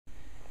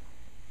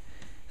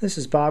This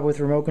is Bob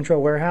with Remote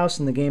Control Warehouse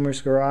in the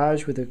Gamer's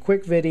Garage with a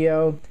quick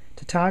video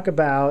to talk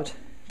about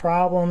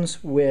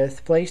problems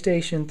with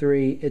PlayStation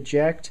 3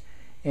 eject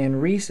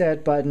and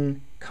reset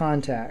button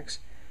contacts.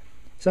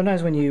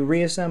 Sometimes when you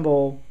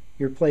reassemble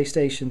your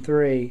PlayStation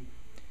 3,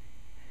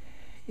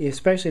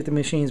 especially if the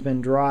machine's been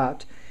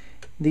dropped,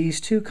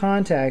 these two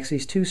contacts,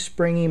 these two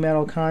springy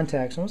metal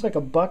contacts, almost like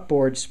a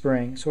buckboard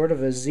spring, sort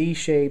of a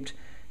Z-shaped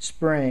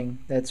spring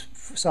that's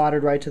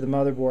soldered right to the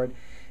motherboard.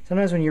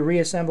 Sometimes when you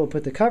reassemble,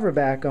 put the cover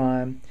back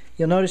on,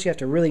 you'll notice you have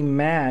to really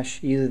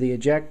mash either the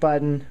eject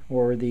button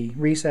or the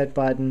reset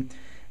button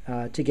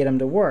to get them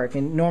to work.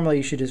 And normally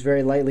you should just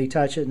very lightly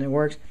touch it and it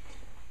works.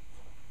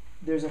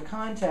 There's a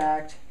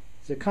contact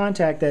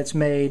that's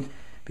made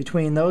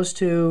between those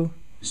two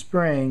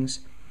springs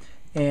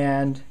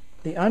and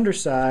the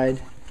underside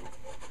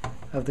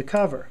of the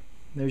cover.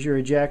 There's your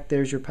eject,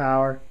 there's your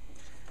power,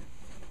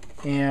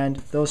 and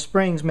those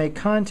springs make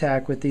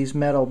contact with these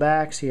metal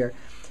backs here.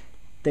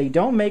 They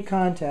don't make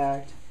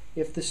contact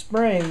if the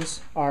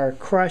springs are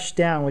crushed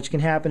down, which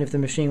can happen if the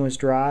machine was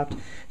dropped.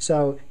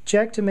 So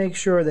check to make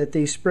sure that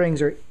these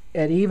springs are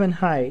at even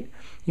height.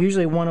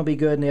 Usually one will be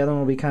good and the other one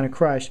will be kind of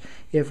crushed.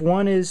 If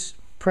one is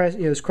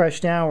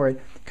crushed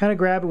downward, kind of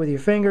grab it with your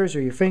fingers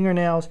or your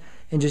fingernails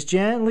and just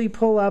gently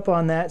pull up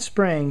on that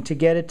spring to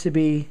get it to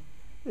be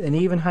an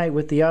even height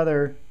with the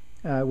other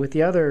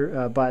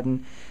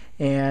button,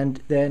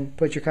 and then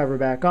put your cover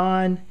back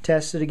on,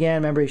 test it again.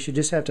 Remember, you should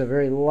just have to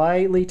very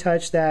lightly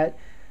touch that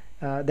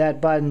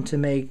button to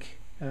make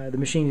the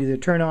machine either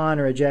turn on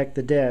or eject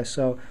the disc.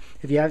 So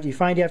if you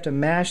find you have to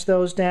mash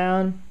those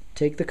down,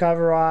 take the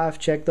cover off,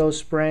 check those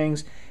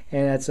springs,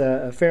 and that's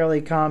a fairly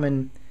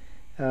common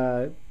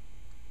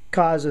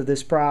cause of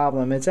this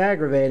problem. It's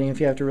aggravating if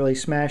you have to really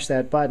smash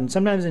that button.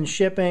 Sometimes in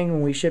shipping,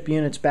 when we ship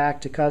units back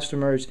to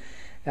customers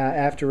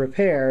after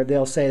repair,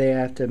 they'll say they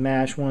have to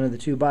mash one of the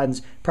two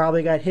buttons.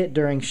 Probably got hit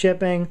during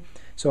shipping,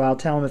 so I'll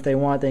tell them if they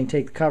want, they can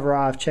take the cover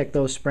off, check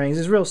those springs.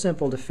 It's real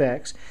simple to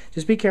fix.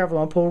 Just be careful,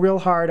 don't pull real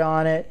hard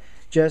on it,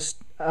 just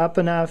up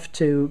enough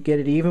to get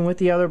it even with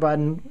the other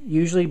button.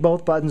 Usually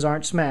both buttons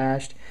aren't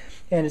smashed,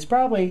 and it's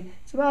not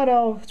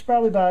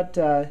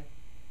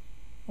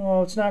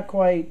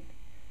quite,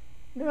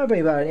 maybe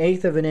about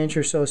 1/8 of an inch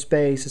or so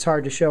space. It's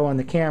hard to show on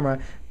the camera.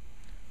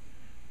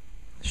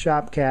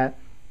 Shop cat.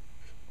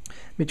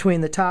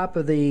 Between the top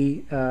of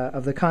the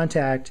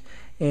contact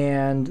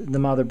and the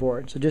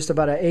motherboard. So just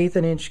about an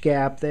 1/8 inch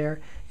gap there,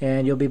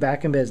 and you'll be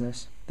back in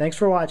business. Thanks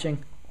for watching.